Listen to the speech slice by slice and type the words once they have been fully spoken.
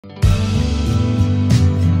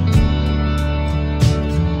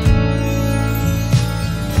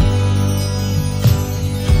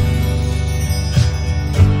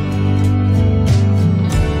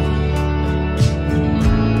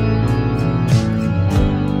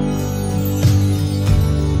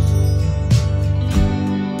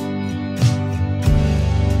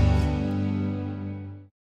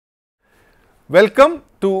Welcome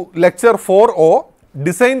to lecture 4O,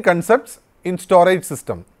 Design Concepts in Storage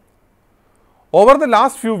System. Over the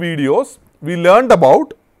last few videos, we learned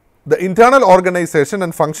about the internal organization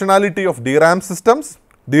and functionality of DRAM systems,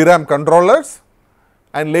 DRAM controllers,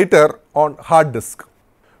 and later on hard disk.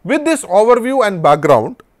 With this overview and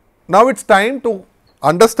background, now it's time to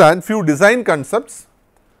understand few design concepts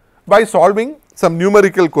by solving some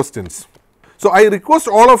numerical questions. So, I request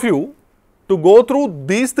all of you to go through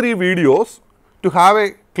these three videos to have a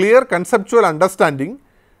clear conceptual understanding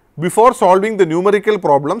before solving the numerical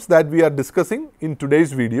problems that we are discussing in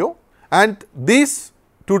today's video, and these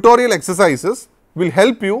tutorial exercises will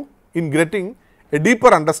help you in getting a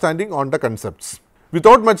deeper understanding on the concepts.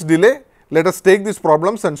 Without much delay, let us take these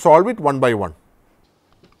problems and solve it one by one.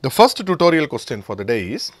 The first tutorial question for the day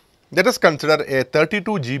is, let us consider a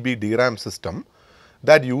 32 GB DRAM system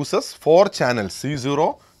that uses 4 channels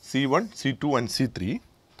C0, C1, C2 and C3.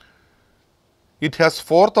 It has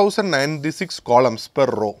 4096 columns per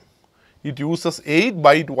row. It uses 8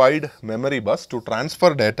 byte wide memory bus to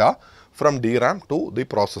transfer data from DRAM to the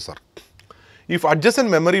processor. If adjacent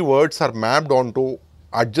memory words are mapped onto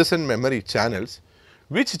adjacent memory channels,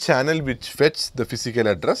 which channel will fetch the physical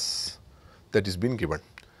address that is been given?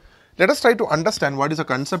 Let us try to understand what is the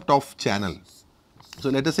concept of channel. So,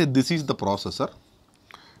 let us say this is the processor.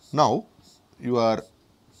 Now, your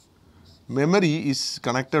memory is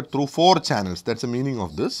connected through 4 channels, that is the meaning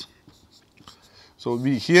of this. So,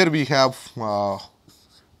 here we have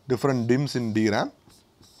different DIMMs in DRAM,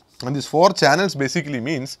 and these 4 channels basically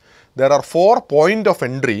means there are 4 point of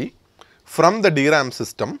entry from the DRAM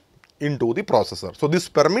system into the processor. So, this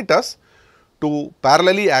permits us to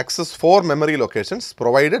parallelly access 4 memory locations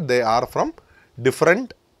provided they are from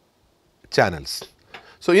different channels.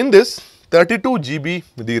 So, in this 32 GB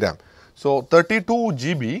DRAM, so 32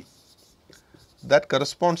 GB that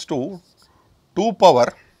corresponds to 2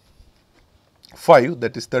 power 5,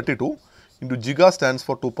 that is 32, into giga stands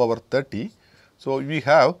for 2 power 30. So, we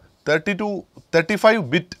have 35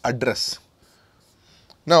 bit address.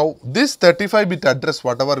 Now, this 35 bit address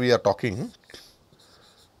whatever we are talking,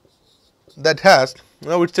 that has,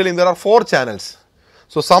 now it is telling there are 4 channels.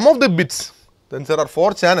 So, some of the bits, then there are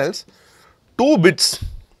 4 channels, 2 bits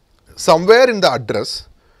somewhere in the address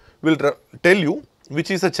will tell you which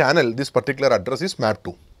is the channel this particular address is mapped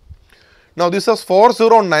to. Now, this has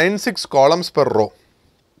 4096 columns per row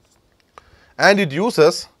and it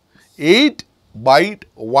uses 8 byte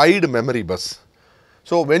wide memory bus.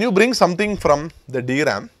 So, when you bring something from the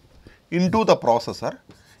DRAM into the processor,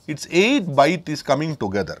 its 8 byte is coming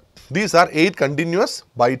together. These are 8 continuous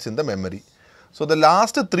bytes in the memory. So, the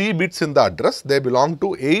last 3 bits in the address, they belong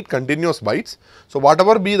to 8 continuous bytes. So,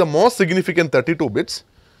 whatever be the most significant 32 bits,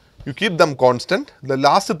 you keep them constant. The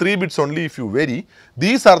last 3 bits only if you vary,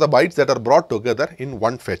 these are the bytes that are brought together in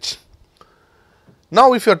one fetch.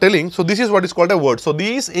 Now, if you are telling, so this is what is called a word. So,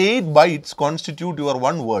 these 8 bytes constitute your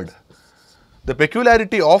one word. The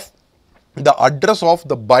peculiarity of the address of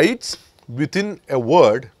the bytes within a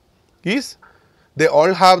word is they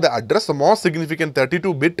all have the address. The most significant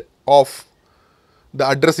 32 bit of the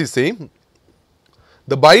address is same.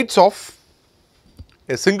 The bytes of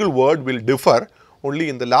a single word will differ only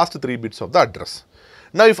in the last 3 bits of the address.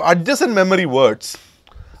 Now, if adjacent memory words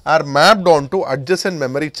are mapped onto adjacent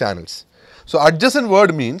memory channels. So, adjacent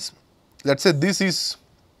word means, let us say this is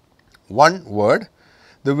one word,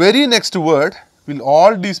 the very next word will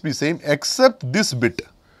all these be same except this bit,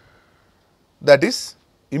 that is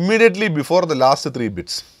immediately before the last 3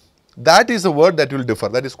 bits. That is a word that will differ,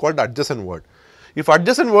 that is called adjacent word. If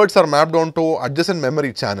adjacent words are mapped onto adjacent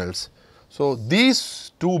memory channels, so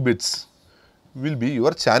these 2 bits will be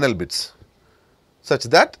your channel bits, such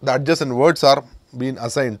that the adjacent words are being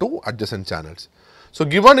assigned to adjacent channels. So,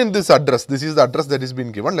 given in this address, this is the address that is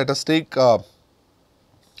being given. Let us take 4,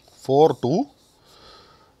 2.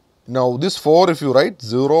 Now, this 4 if you write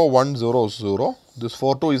 0, 1, 0, 0, this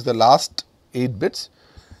 4, 2 is the last 8 bits.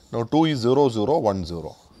 Now, 2 is 0, 0, 1,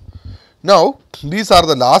 0. Now, these are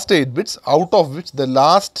the last 8 bits, out of which the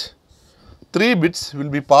last 3 bits will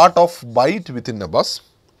be part of byte within a bus,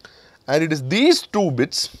 and it is these 2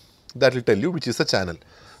 bits that will tell you which is the channel.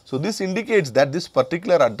 So, this indicates that this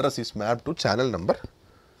particular address is mapped to channel number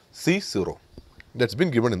C0 that has been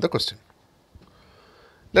given in the question.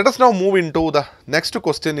 Let us now move into the next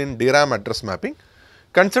question in DRAM address mapping.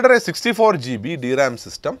 Consider a 64 GB DRAM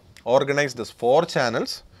system organized as 4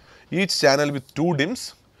 channels, each channel with 2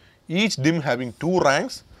 DIMMs, each DIMM having 2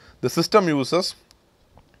 ranks. The system uses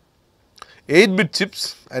 8-bit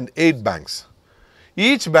chips and 8 banks.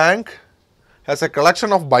 Each bank has a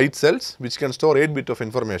collection of byte cells which can store 8 bit of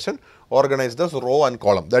information organized as row and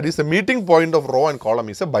column. That is, the meeting point of row and column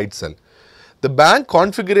is a byte cell. The bank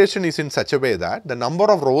configuration is in such a way that the number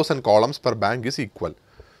of rows and columns per bank is equal.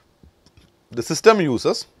 The system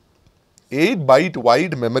uses 8 byte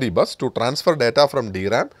wide memory bus to transfer data from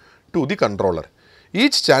DRAM to the controller.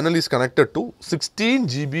 Each channel is connected to 16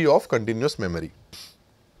 GB of continuous memory.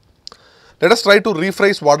 Let us try to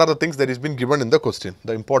rephrase what are the things that is been given in the question,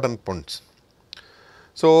 the important points.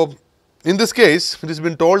 So, in this case, it has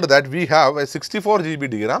been told that we have a 64 GB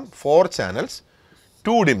DRAM, 4 channels,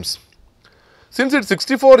 2 DIMMs. Since it's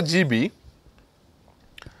 64 GB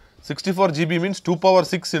means 2 power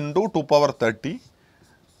 6 into 2 power 30,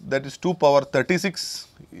 that is 2 power 36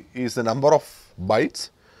 is the number of bytes.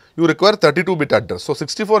 You require 32 bit address. So,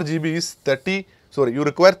 64 GB is you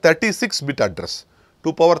require 36 bit address,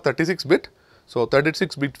 2 power 36 bit. So,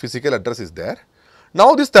 36 bit physical address is there.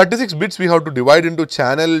 Now, these 36 bits we have to divide into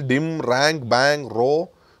channel, DIMM, rank, bank, row,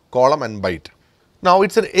 column and byte. Now,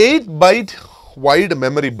 it's an 8 byte wide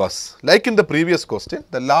memory bus. Like in the previous question,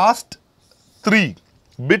 the last 3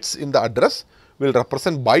 bits in the address will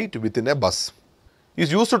represent byte within a bus.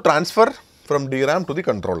 Is used to transfer from DRAM to the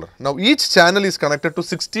controller. Now, each channel is connected to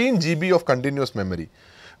 16 GB of continuous memory.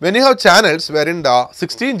 When you have channels wherein the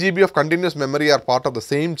 16 GB of continuous memory are part of the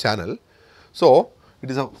same channel, so it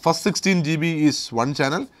is a first 16 GB is one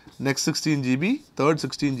channel, next 16 GB, third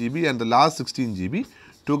 16 GB and the last 16 GB.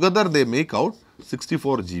 Together they make out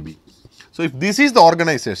 64 GB. So, if this is the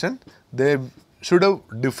organization, they should have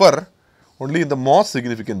differ only in the most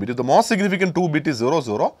significant bit. If the most significant 2 bit is 0,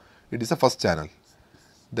 0, it is a first channel.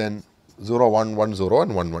 Then 0, 1, 1, 0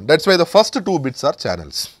 and 1, 1. That is why the first 2 bits are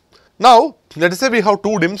channels. Now, let us say we have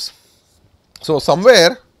 2 DIMMs. So,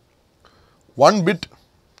 somewhere 1 bit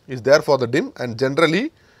is there for the DIMM and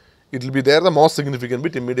generally it will be there the most significant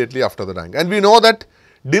bit immediately after the rank. And we know that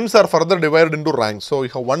DIMMs are further divided into ranks. So, we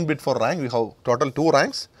have 1 bit for rank, we have total 2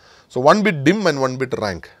 ranks. So, 1 bit DIMM and 1 bit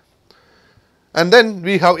rank. And then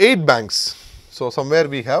we have 8 banks. So, somewhere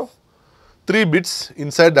we have 3 bits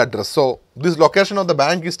inside the address. So, this location of the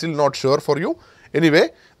bank is still not sure for you. Anyway,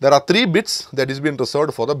 there are 3 bits that is been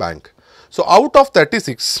reserved for the bank. So, out of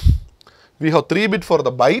 36, we have 3 bit for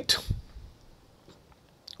the byte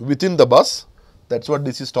within the bus. That is what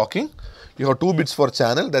this is talking. You have 2 bits for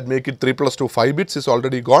channel, that make it 3 plus 2, 5 bits is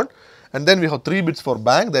already gone. And then we have 3 bits for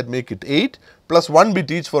bank, that make it 8 plus 1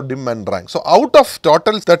 bit each for DIMM and rank. So, out of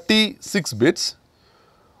total 36 bits,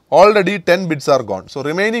 already 10 bits are gone. So,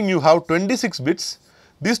 remaining you have 26 bits.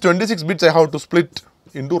 These 26 bits I have to split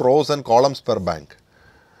into rows and columns per bank.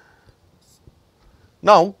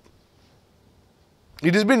 Now,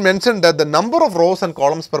 it has been mentioned that the number of rows and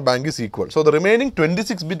columns per bank is equal. So, the remaining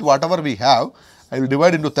 26 bit whatever we have, I will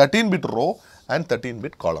divide into 13 bit row and 13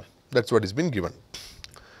 bit column. That is what is been given.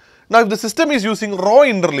 Now, if the system is using row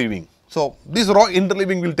interleaving, so this row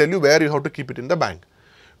interleaving will tell you where you have to keep it in the bank.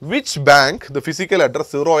 Which bank the physical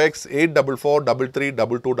address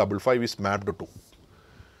 0x844332255 is mapped to?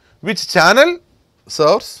 Which channel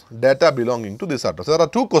serves data belonging to this address? There are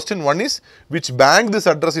 2 questions. One is which bank this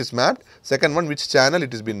address is mapped. Second one, which channel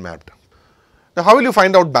it is been mapped. Now, how will you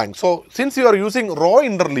find out bank? So, since you are using row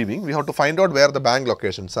interleaving, we have to find out where the bank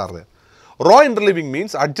locations are there. Row interleaving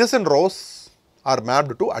means adjacent rows are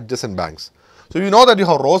mapped to adjacent banks. So, you know that you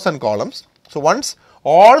have rows and columns. So, once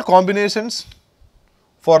all combinations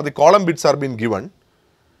for the column bits are being given,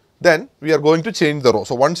 then we are going to change the row.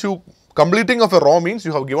 So, once you completing of a row means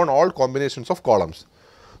you have given all combinations of columns.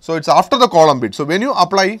 So, it is after the column bit. So, when you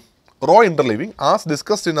apply row interleaving as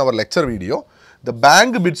discussed in our lecture video, the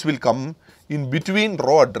bank bits will come in between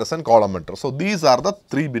row address and column address. So, these are the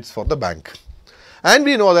 3 bits for the bank. And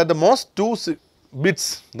we know that the most 2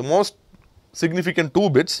 bits, the most significant 2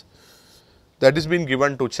 bits that is being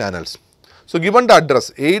given to channels. So, given the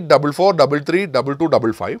address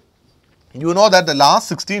 844332255, you know that the last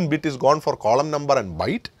 16 bit is gone for column number and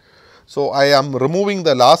byte. So, I am removing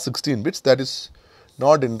the last 16 bits, that is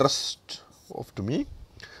not interest of to me.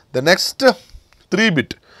 The next 3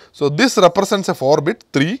 bit, so this represents a 4 bit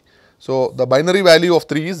 3. So, the binary value of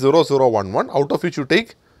 3 is 0011, out of which you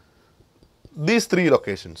take these 3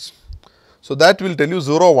 locations. So, that will tell you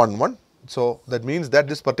 011. So, that means that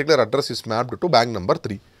this particular address is mapped to bank number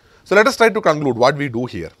 3. So, let us try to conclude what we do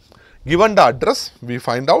here. Given the address, we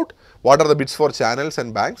find out what are the bits for channels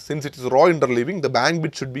and banks. Since it is row interleaving, the bank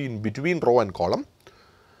bit should be in between row and column.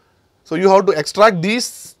 So, you have to extract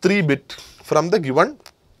these 3 bit from the given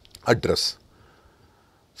address.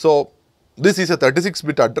 So, this is a 36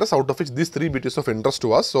 bit address, out of which these 3 bit is of interest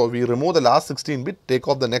to us. So, we remove the last 16 bit, take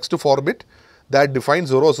off the next 4 bit that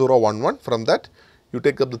defines 0011. From that, you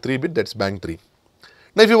take up the 3 bit, that is bank 3.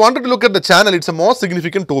 Now, if you wanted to look at the channel, it is a most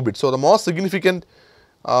significant 2 bit. So, the most significant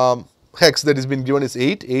hex that is been given is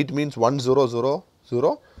 8. 8 means 1000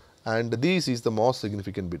 and this is the most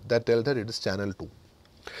significant bit, that tells that it is channel 2.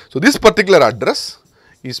 So, this particular address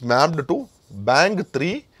is mapped to bank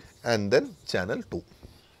 3 and then channel 2.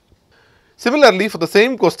 Similarly, for the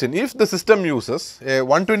same question, if the system uses a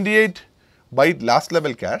 128 byte last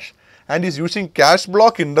level cache and is using cache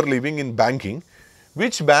block interleaving in banking,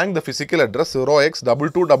 which bank the physical address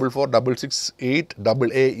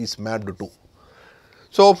 0x22446668AA is mapped to?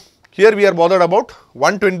 So, here we are bothered about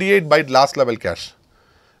 128 byte last level cache.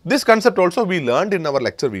 This concept also we learned in our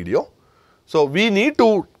lecture video. So, we need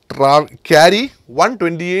to carry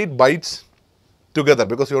 128 bytes together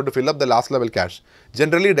because you have to fill up the last level cache.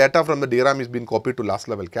 Generally, data from the DRAM is being copied to last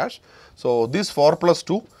level cache. So, this 4 plus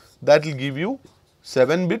 2, that will give you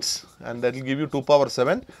 7 bits and that will give you 2 power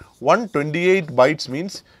 7. 128 bytes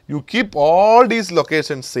means you keep all these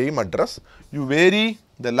locations same address, you vary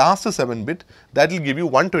the last 7 bit, that will give you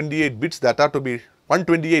 128 bits that are to be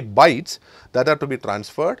 128 bytes that are to be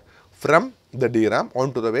transferred from the DRAM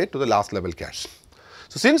onto the way to the last level cache.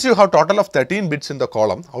 So, since you have total of 13 bits in the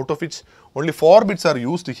column, out of which only 4 bits are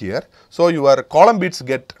used here, so your column bits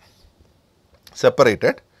get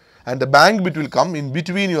separated and the bank bit will come in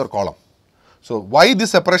between your column. So, why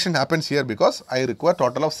this separation happens here? Because I require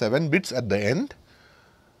total of 7 bits at the end.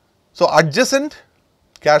 So, adjacent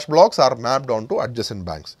cache blocks are mapped onto adjacent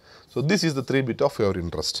banks. So, this is the 3 bit of your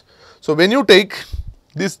interest. So, when you take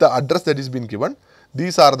this, the address that is been given,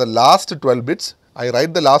 these are the last 12 bits. I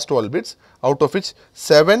write the last 12 bits, out of which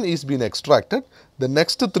 7 is being extracted. The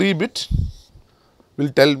next 3 bit will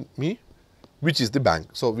tell me which is the bank.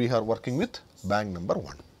 So, we are working with bank number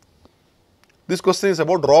 1. This question is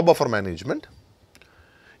about row buffer management.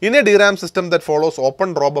 In a DRAM system that follows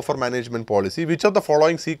open row buffer management policy, which of the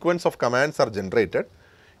following sequence of commands are generated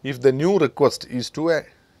if the new request is to a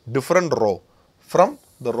different row from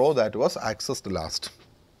the row that was accessed last?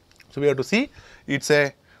 So, we have to see it is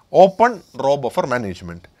a open row buffer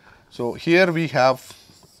management. So, here we have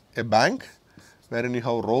a bank wherein you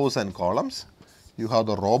have rows and columns, you have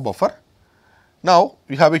the row buffer. Now,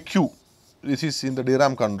 we have a queue. This is in the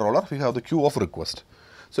DRAM controller, we have the queue of request.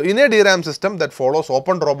 So, in a DRAM system that follows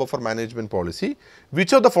open row buffer management policy,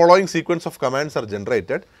 which of the following sequence of commands are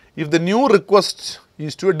generated if the new request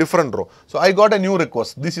is to a different row? So, I got a new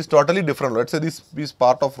request, this is totally different. Let us say this is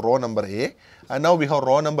part of row number A and now we have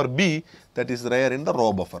row number B that is there in the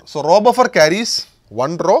row buffer. So, row buffer carries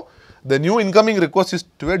one row, the new incoming request is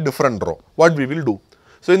to a different row. What we will do?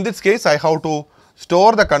 So, in this case I have to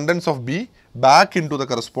store the contents of B back into the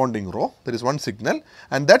corresponding row, there is one signal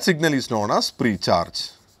and that signal is known as pre-charge.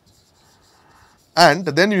 And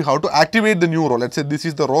then you have to activate the new row, let us say this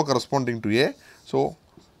is the row corresponding to A, so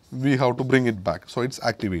we have to bring it back, so it is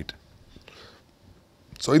activate.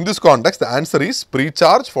 So, in this context the answer is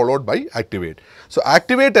pre-charge followed by activate. So,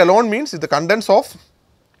 activate alone means if the contents of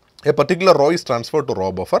a particular row is transferred to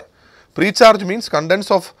row buffer, pre-charge means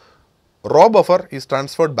contents of row buffer is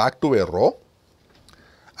transferred back to a row.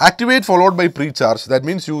 Activate followed by pre-charge, that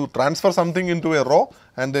means you transfer something into a row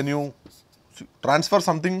and then you transfer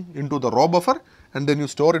something into the row buffer and then you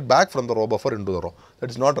store it back from the row buffer into the row. That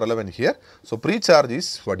is not relevant here. So, pre-charge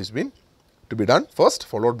is what is been to be done first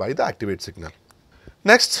followed by the activate signal.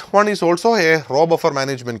 Next one is also a row buffer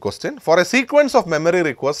management question. For a sequence of memory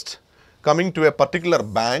requests coming to a particular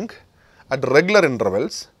bank at regular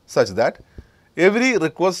intervals such that every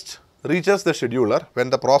request reaches the scheduler when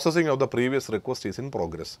the processing of the previous request is in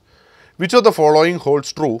progress. Which of the following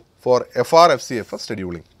holds true for FRFCFS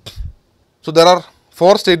scheduling? So, there are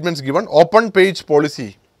 4 statements given. Open page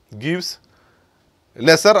policy gives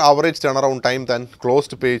lesser average turnaround time than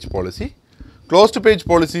closed page policy. Closed page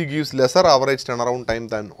policy gives lesser average turnaround time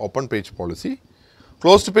than open page policy.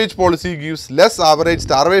 Closed page policy gives less average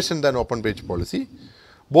starvation than open page policy.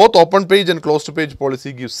 Both open page and closed page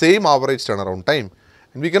policy give same average turnaround time.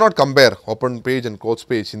 And we cannot compare open page and closed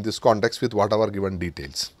page in this context with whatever given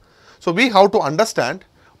details. So, we have to understand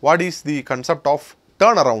what is the concept of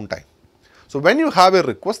turnaround time. So, when you have a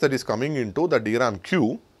request that is coming into the DRAM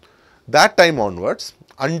queue, that time onwards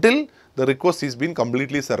until the request is being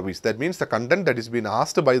completely serviced. That means the content that is being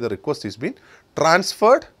asked by the request is being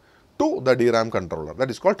transferred to the DRAM controller, that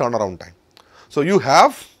is called turnaround time. So, you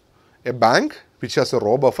have a bank which has a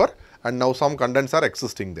row buffer and now some contents are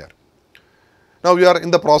existing there. Now, we are in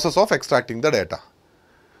the process of extracting the data.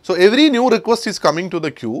 So, every new request is coming to the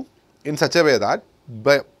queue in such a way that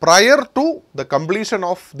prior to the completion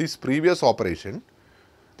of this previous operation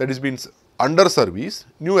that is being under service,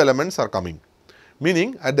 new elements are coming.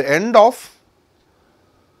 Meaning, at the end of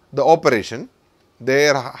the operation,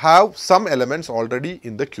 they have some elements already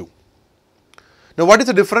in the queue. Now, what is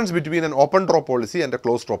the difference between an open draw policy and a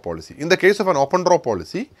closed draw policy? In the case of an open draw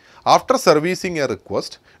policy, after servicing a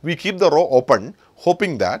request, we keep the row open,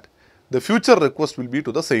 hoping that the future request will be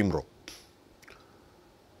to the same row.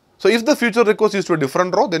 So, if the future request is to a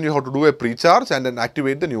different row, then you have to do a pre-charge and then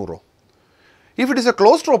activate the new row. If it is a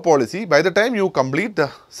closed row policy, by the time you complete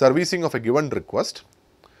the servicing of a given request,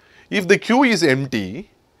 if the queue is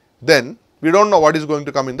empty, then we don't know what is going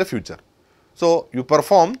to come in the future. So, you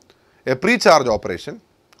perform a pre-charge operation,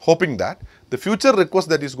 hoping that the future request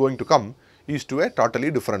that is going to come is to a totally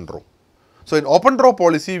different row. So, in open draw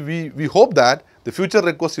policy, we hope that the future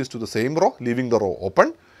request is to the same row, leaving the row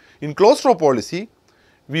open. In closed row policy,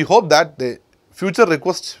 we hope that the future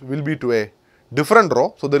request will be to a different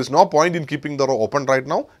row. So, there is no point in keeping the row open right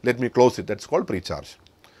now. Let me close it. That is called pre-charge.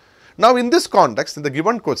 Now, in this context, in the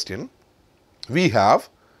given question, we have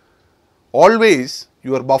always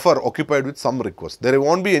your buffer occupied with some request. There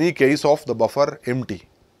won't be any case of the buffer empty.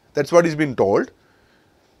 That is what is being told.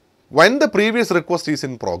 When the previous request is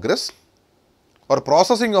in progress or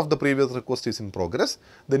processing of the previous request is in progress,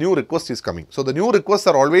 the new request is coming. So, the new requests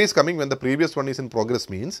are always coming when the previous one is in progress,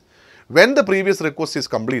 means when the previous request is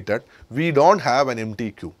completed, we don't have an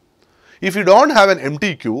empty queue. If you don't have an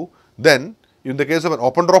empty queue, then in the case of an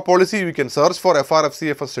open draw policy, we can search for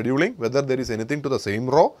FRFCFS scheduling whether there is anything to the same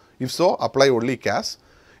row. If so, apply only CAS.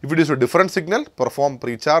 If it is a different signal, perform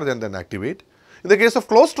pre-charge and then activate. In the case of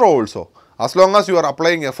closed row also, as long as you are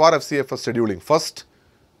applying FRFCFS scheduling, first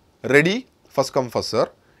ready, first come first serve.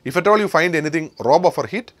 If at all you find anything row buffer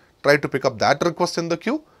hit, try to pick up that request in the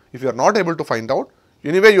queue. If you are not able to find out,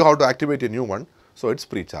 anyway you have to activate a new one. So, it is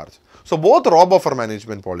pre-charge. So, both raw buffer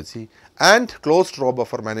management policy and closed raw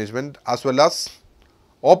buffer management as well as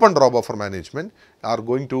open raw buffer management are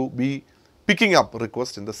going to be picking up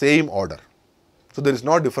requests in the same order. So, there is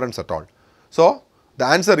no difference at all. So, the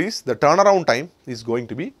answer is the turnaround time is going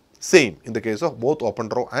to be same in the case of both open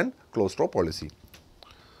row and closed row policy.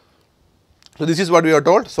 So, this is what we are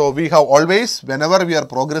told. So, we have always, whenever we are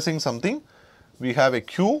progressing something, we have a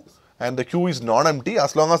queue and the queue is non-empty.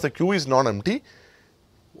 As long as the queue is non-empty,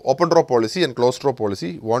 open row policy and closed row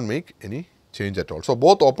policy won't make any change at all. So,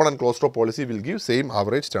 both open and closed row policy will give same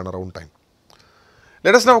average turnaround time.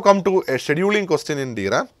 Let us now come to a scheduling question in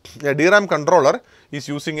DRAM. A DRAM controller is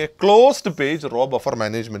using a closed page row buffer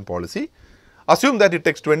management policy. Assume that it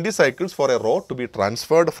takes 20 cycles for a row to be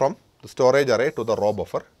transferred from the storage array to the row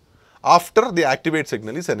buffer after the activate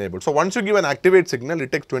signal is enabled. So, once you give an activate signal,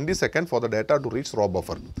 it takes 20 seconds for the data to reach row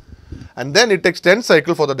buffer. And then it takes 10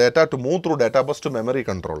 cycles for the data to move through data bus to memory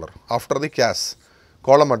controller after the CAS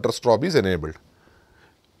column address drop is enabled.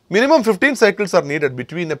 Minimum 15 cycles are needed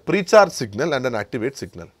between a pre-charge signal and an activate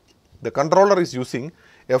signal. The controller is using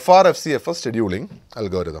FRFCFS scheduling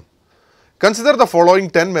algorithm. Consider the following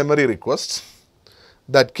 10 memory requests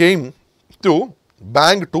that came to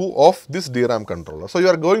bank 2 of this DRAM controller. So, you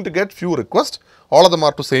are going to get few requests, all of them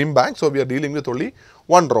are to same bank. So, we are dealing with only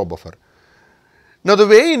one row buffer. Now, the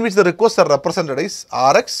way in which the requests are represented is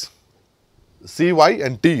Rx, Cy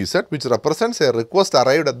and Tz, which represents a request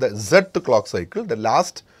arrived at the Zth clock cycle, the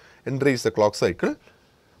last entry is the clock cycle,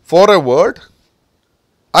 for a word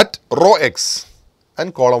at row X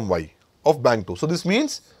and column Y of bank 2. So, this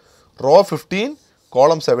means row 15,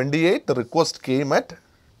 column 78, the request came at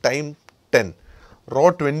time 10,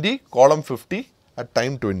 row 20, column 50 at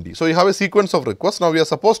time 20. So, you have a sequence of requests. Now, we are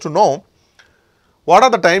supposed to know what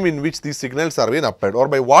are the time in which these signals are being applied or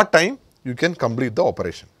by what time you can complete the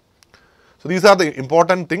operation. So, these are the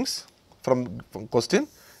important things from question.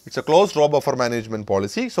 It is a closed row buffer management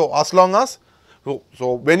policy. So, as long as,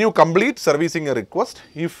 so when you complete servicing a request,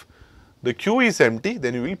 if the queue is empty,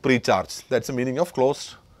 then you will pre-charge. That is the meaning of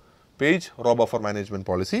closed page row buffer management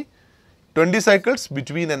policy. 20 cycles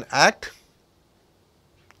between an act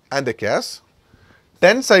and a CAS,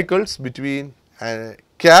 10 cycles between a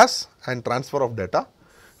CAS and transfer of data,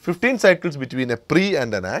 15 cycles between a pre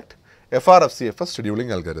and an act, FRFCFS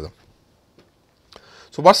scheduling algorithm.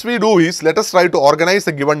 So, what we do is, let us try to organize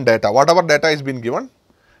the given data. Whatever data is been given,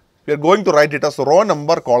 we are going to write it as row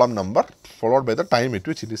number, column number, followed by the time at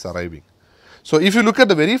which it is arriving. So, if you look at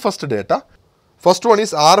the very first data, first one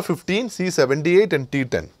is R15, C78 and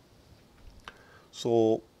T10.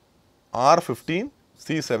 So, R15,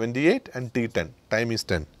 C78 and T10, time is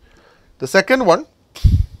 10. The second one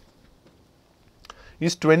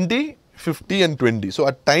is 20, 50 and 20. So,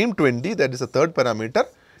 at time 20, that is the third parameter,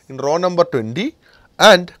 in row number 20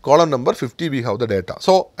 and column number 50 we have the data.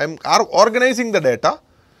 So, I am organizing the data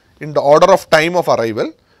in the order of time of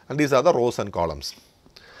arrival and these are the rows and columns.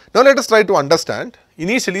 Now let us try to understand.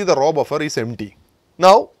 Initially the row buffer is empty.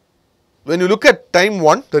 Now when you look at time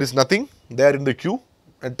 1, there is nothing there in the queue,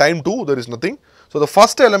 at time 2 there is nothing. So the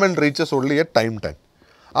first element reaches only at time 10.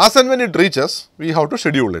 As and when it reaches, we have to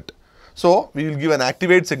schedule it. So we will give an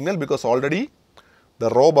activate signal because already the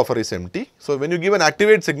row buffer is empty. So when you give an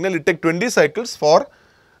activate signal, it takes 20 cycles for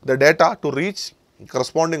the data to reach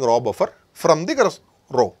corresponding row buffer from the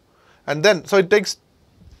row. And then, so it takes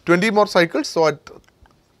 20 more cycles. So at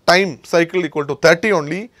time cycle equal to 30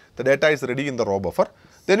 only, the data is ready in the row buffer.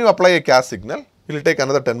 Then you apply a cache signal, it will take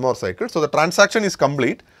another 10 more cycles. So the transaction is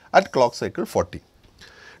complete at clock cycle 40.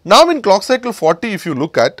 Now in clock cycle 40, if you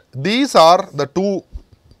look at, these are the two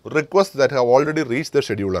requests that have already reached the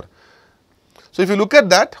scheduler. So if you look at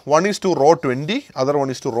that, one is to row 20, other one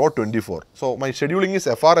is to row 24. So my scheduling is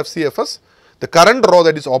FRFCFS. The current row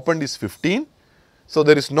that is opened is 15. So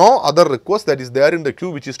there is no other request that is there in the queue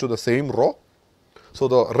which is to the same row. So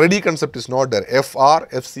the ready concept is not there.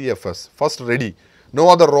 FRFCFS, first ready. No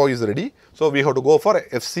other row is ready. So we have to go for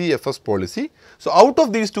FCFS policy. So out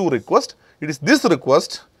of these two requests, it is this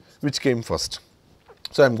request which came first.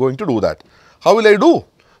 So I am going to do that. How will I do?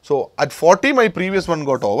 So at 40 my previous one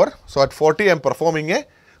got over. So at 40 I am performing a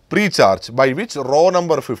pre-charge by which row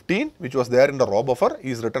number 15 which was there in the row buffer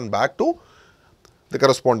is written back to the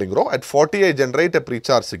corresponding row. At 40 I generate a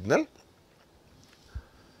pre-charge signal.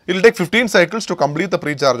 It will take 15 cycles to complete the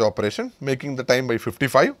pre-charge operation, making the time by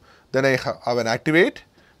 55. Then I have an activate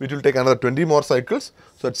which will take another 20 more cycles.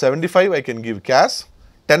 So at 75 I can give cache,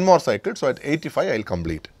 10 more cycles. So at 85 I will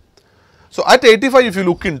complete. So at 85 if you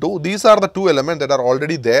look into, these are the two elements that are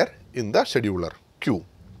already there in the scheduler queue.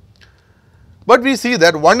 But we see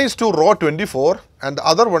that one is to row 24 and the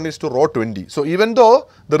other one is to row 20. So even though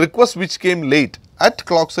the request which came late at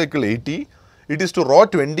clock cycle 80, it is to row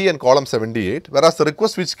 20 and column 78, whereas the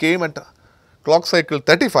request which came at clock cycle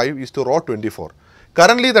 35 is to row 24.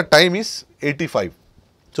 Currently the time is 85.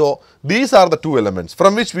 So these are the two elements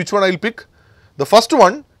from which one I will pick. The first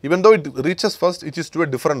one, even though it reaches first, it is to a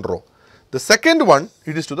different row. The second one,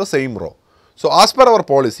 it is to the same row. So as per our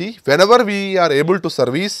policy, whenever we are able to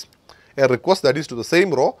service a request that is to the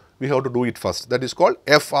same row, we have to do it first. That is called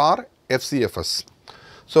FRFCFS.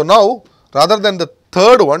 So now, rather than the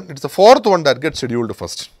third one, it is the fourth one that gets scheduled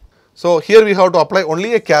first. So here we have to apply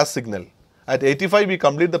only a cache signal. At 85 we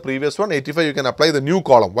complete the previous one, 85 you can apply the new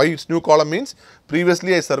column. Why it's new column means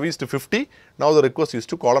previously I serviced 50, now the request is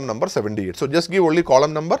to column number 78. So just give only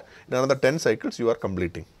column number, in another 10 cycles you are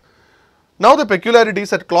completing. Now the peculiarity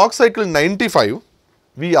is at clock cycle 95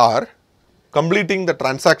 we are completing the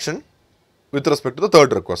transaction with respect to the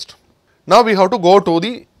third request. Now we have to go to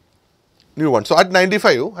the new one. So at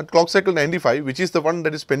 95, at clock cycle 95, which is the one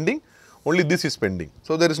that is pending, only this is pending.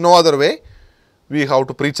 So there is no other way, we have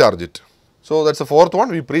to pre-charge it. So that's the fourth one,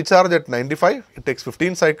 we pre-charge at 95, it takes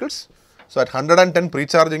 15 cycles. So at 110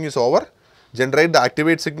 pre-charging is over, generate the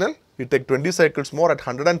activate signal, it takes 20 cycles more. At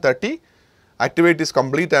 130, activate is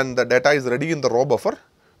complete and the data is ready in the row buffer.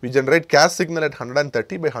 We generate cache signal at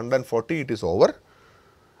 130, by 140 it is over.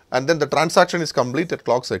 And then the transaction is complete at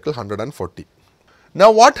clock cycle 140.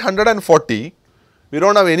 Now what 140, we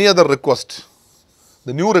don't have any other request.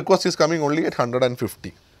 The new request is coming only at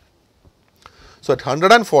 150. So at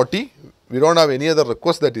 140, we don't have any other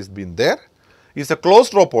request that is been there. It's a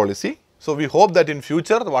closed row policy. So we hope that in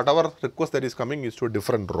future, whatever request that is coming is to a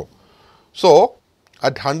different row. So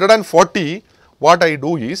at 140, what I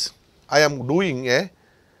do is, I am doing a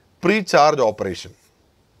pre-charge operation,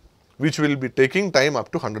 which will be taking time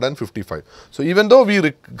up to 155. So even though we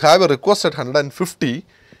have a request at 150,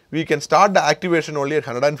 we can start the activation only at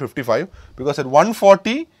 155 because at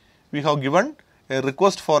 140, we have given a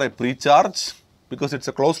request for a pre-charge because it's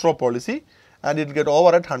a closed row policy and it will get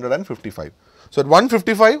over at 155. So at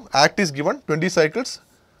 155, act is given 20 cycles,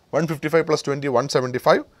 155 plus 20,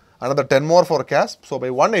 175, another 10 more for cache. So by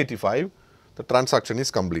 185, the transaction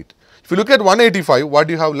is complete. If you look at 185, what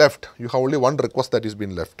you have left? You have only one request that is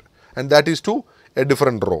been left, and that is to a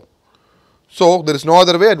different row. So there is no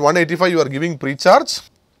other way. At 185, you are giving pre-charge,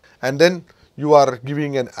 and then you are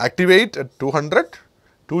giving an activate at 200,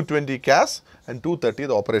 220 cache, and 230,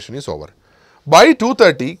 the operation is over. By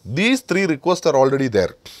 230, these three requests are already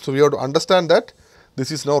there. So we have to understand that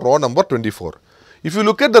this is now row number 24. If you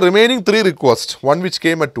look at the remaining three requests, one which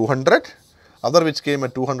came at 200, other which came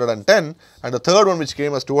at 210, and the third one which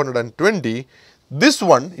came as 220, this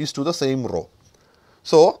one is to the same row.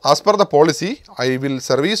 So as per the policy, I will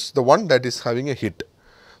service the one that is having a hit.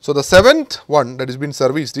 So the seventh one that is been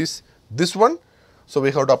serviced is this one. So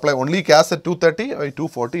we have to apply only cache at 230, by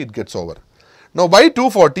 240 it gets over. Now by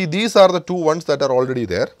 240, these are the two ones that are already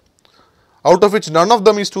there. out of which none of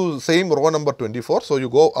them is to same row number 24. So, you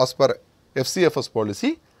go as per FCFS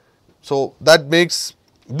policy. So, that makes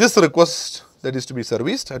this request that is to be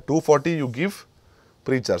serviced at 240 you give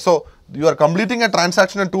precharge. So, you are completing a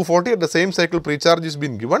transaction at 240, at the same cycle precharge is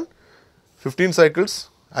been given, 15 cycles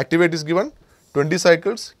activate is given, 20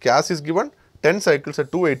 cycles cash is given, 10 cycles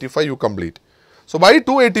at 285 you complete. So, by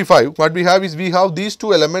 285 what we have is we have these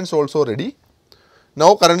two elements also ready.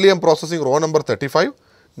 Now, currently I am processing row number 35,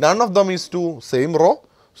 none of them is to same row.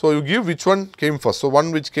 So, you give which one came first. So,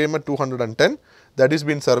 one which came at 210 that is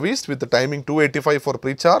been serviced with the timing 285 for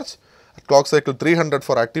precharge, clock cycle 300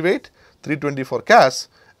 for activate, 320 for cash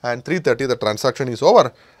and 330 the transaction is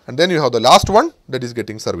over, and then you have the last one that is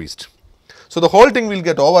getting serviced. So, the whole thing will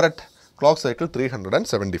get over at clock cycle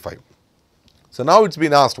 375. So, now it has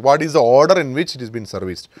been asked what is the order in which it has been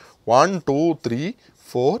serviced. 1, 2, 3,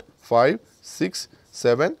 4, 5, 6,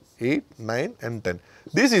 7, 8, 9 and 10.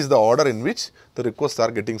 This is the order in which the requests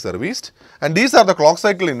are getting serviced, and these are the clock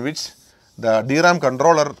cycle in which the DRAM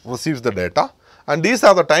controller receives the data, and these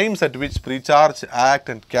are the times at which precharge, act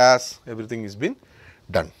and cache everything is been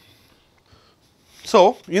done.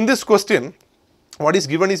 So, in this question what is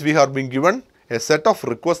given is we have been given a set of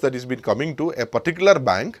requests that is been coming to a particular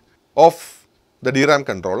bank of the DRAM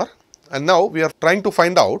controller, and now we are trying to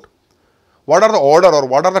find out what are the order or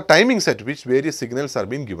what are the timings at which various signals are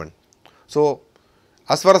being given. So,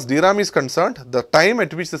 as far as DRAM is concerned, the time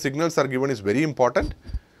at which the signals are given is very important.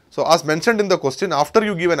 So, as mentioned in the question, after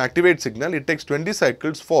you give an activate signal, it takes 20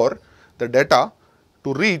 cycles for the data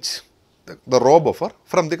to reach the row buffer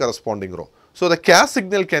from the corresponding row. So, the cache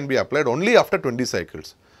signal can be applied only after 20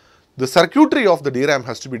 cycles. The circuitry of the DRAM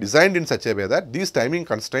has to be designed in such a way that these timing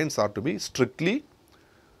constraints are to be strictly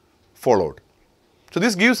followed. So,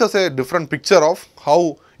 this gives us a different picture of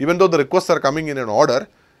how, even though the requests are coming in an order,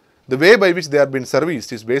 the way by which they are being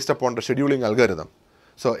serviced is based upon the scheduling algorithm.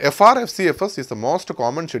 So, FRFCFS is the most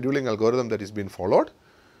common scheduling algorithm that is being followed.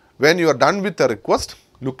 When you are done with the request,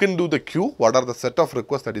 look into the queue, what are the set of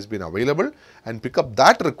requests that is been available, and pick up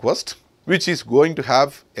that request which is going to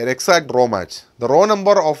have an exact row match. The row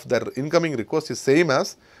number of the incoming request is same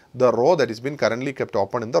as the row that is been currently kept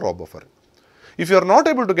open in the row buffer. If you are not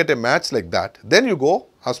able to get a match like that, then you go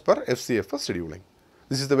as per FCFS scheduling.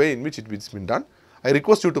 This is the way in which it has been done. I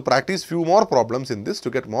request you to practice few more problems in this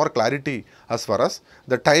to get more clarity as far as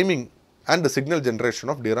the timing and the signal generation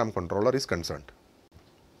of DRAM controller is concerned.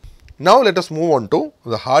 Now, let us move on to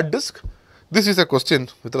the hard disk. This is a question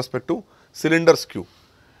with respect to cylinder skew.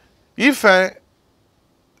 If a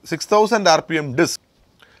 6000 RPM disk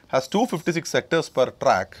has 256 sectors per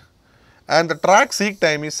track and the track seek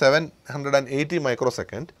time is 780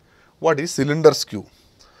 microsecond, what is cylinder skew?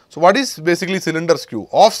 So, what is basically cylinder skew?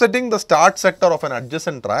 Offsetting the start sector of an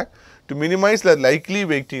adjacent track to minimize the likely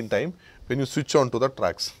waiting time when you switch on to the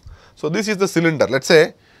tracks. So, this is the cylinder. Let us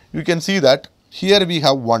say you can see that here we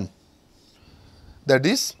have one, that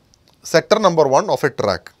is sector number 1 of a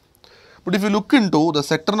track. But if you look into the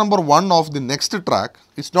sector number 1 of the next track,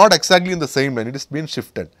 it is not exactly in the same line, it is been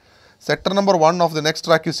shifted. Sector number 1 of the next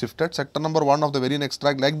track is shifted, sector number 1 of the very next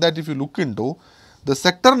track, like that if you look into, the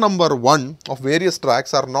sector number 1 of various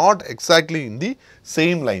tracks are not exactly in the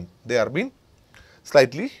same line, they are being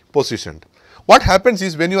slightly positioned. What happens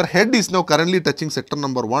is when your head is now currently touching sector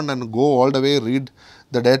number 1 and go all the way read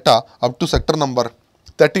the data up to sector number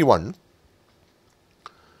 31,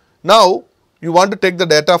 now you want to take the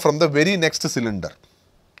data from the very next cylinder.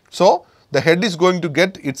 So, the head is going to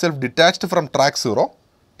get itself detached from track 0,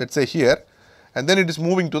 let us say here, and then it is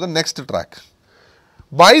moving to the next track.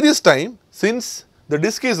 By this time, since the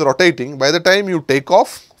disk is rotating, by the time you take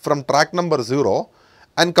off from track number 0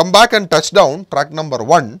 and come back and touch down track number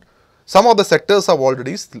 1, some of the sectors have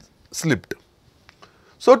already slipped.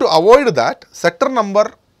 So, to avoid that, sector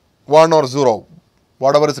number 1 or 0,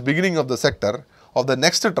 whatever is the beginning of the sector of the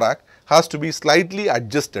next track has to be slightly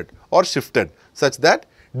adjusted or shifted such that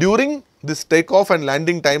during this takeoff and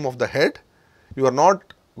landing time of the head, you are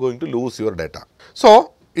not going to lose your data.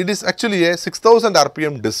 So, it is actually a 6000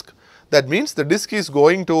 RPM disk. That means the disk is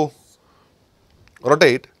going to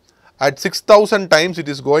rotate at 6000 times, it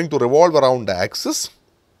is going to revolve around the axis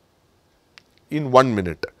in 1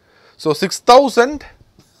 minute. So, 6000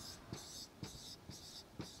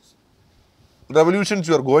 revolutions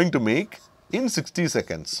you are going to make in 60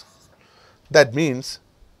 seconds. That means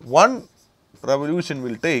one revolution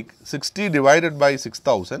will take 60 divided by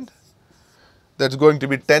 6000, that is going to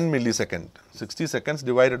be 10 millisecond, 60 seconds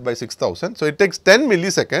divided by 6000. So, it takes 10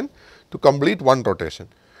 millisecond to complete one rotation.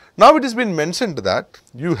 Now, it has been mentioned that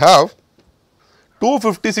you have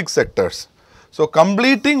 256 sectors. So,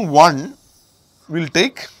 completing one will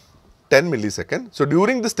take 10 millisecond. So,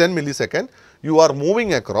 during this 10 millisecond, you are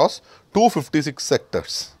moving across 256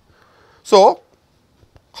 sectors. So,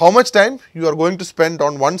 how much time you are going to spend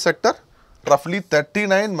on one sector? Roughly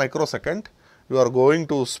 39 microsecond you are going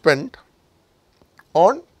to spend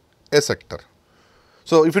on a sector.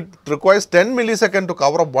 So, if it requires 10 millisecond to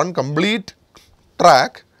cover up one complete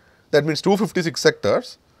track, that means 256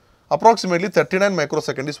 sectors, approximately 39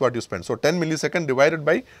 microsecond is what you spend. So, 10 millisecond divided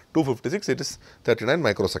by 256, it is 39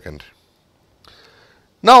 microsecond.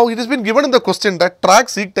 Now, it has been given in the question that track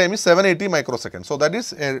seek time is 780 microseconds. So, that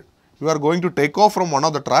is you are going to take off from one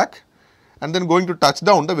of the track and then going to touch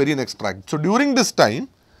down the very next track. So, during this time,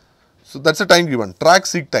 so that is the time given, track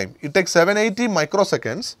seek time. It takes 780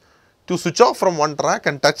 microseconds to switch off from one track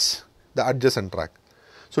and touch the adjacent track.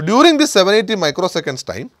 So, during this 780 microseconds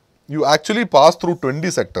time, you actually pass through 20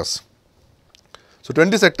 sectors. So,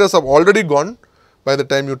 20 sectors have already gone by the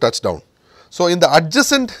time you touch down. So, in the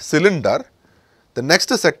adjacent cylinder, the next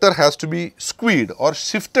sector has to be squeezed or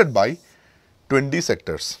shifted by 20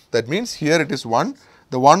 sectors. That means, here it is 1,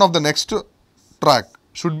 the one of the next track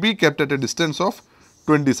should be kept at a distance of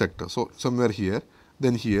 20 sectors. So, somewhere here,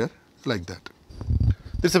 then here, like that.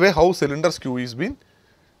 This is the way how cylinder skew is being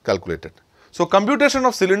calculated. So, computation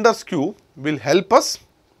of cylinder skew will help us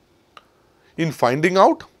in finding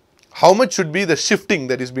out how much should be the shifting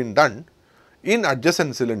that is being done in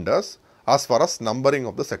adjacent cylinders as far as numbering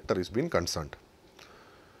of the sector is being concerned.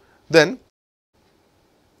 Then,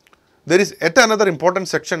 there is yet another important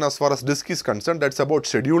section as far as disk is concerned, that is about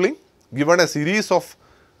scheduling. Given a series of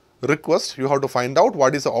requests, you have to find out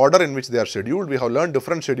what is the order in which they are scheduled. We have learned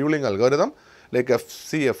different scheduling algorithm like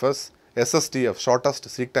FCFS, SSTF, shortest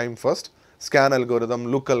seek time first, scan algorithm,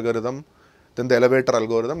 look algorithm, then the elevator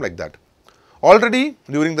algorithm, like that. Already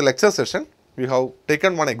during the lecture session, we have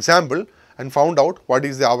taken one example and found out what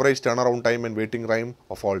is the average turnaround time and waiting time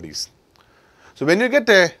of all these. So, when you get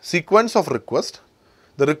a sequence of request,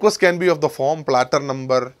 the request can be of the form platter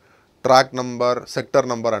number, track number, sector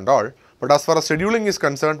number and all. But as far as scheduling is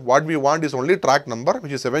concerned, what we want is only track number,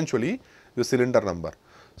 which is eventually the cylinder number.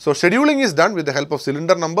 So, scheduling is done with the help of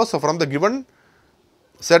cylinder numbers. So, from the given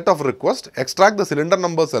set of requests, extract the cylinder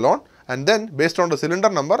numbers alone and then based on the cylinder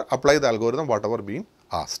number, apply the algorithm whatever being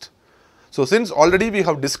asked. So, since already we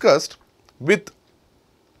have discussed with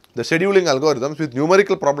the scheduling algorithms with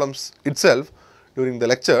numerical problems itself during the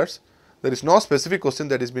lectures, there is no specific question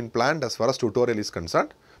that has been planned as far as tutorial is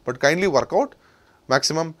concerned, but kindly work out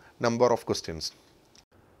maximum number of questions.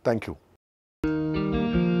 Thank you.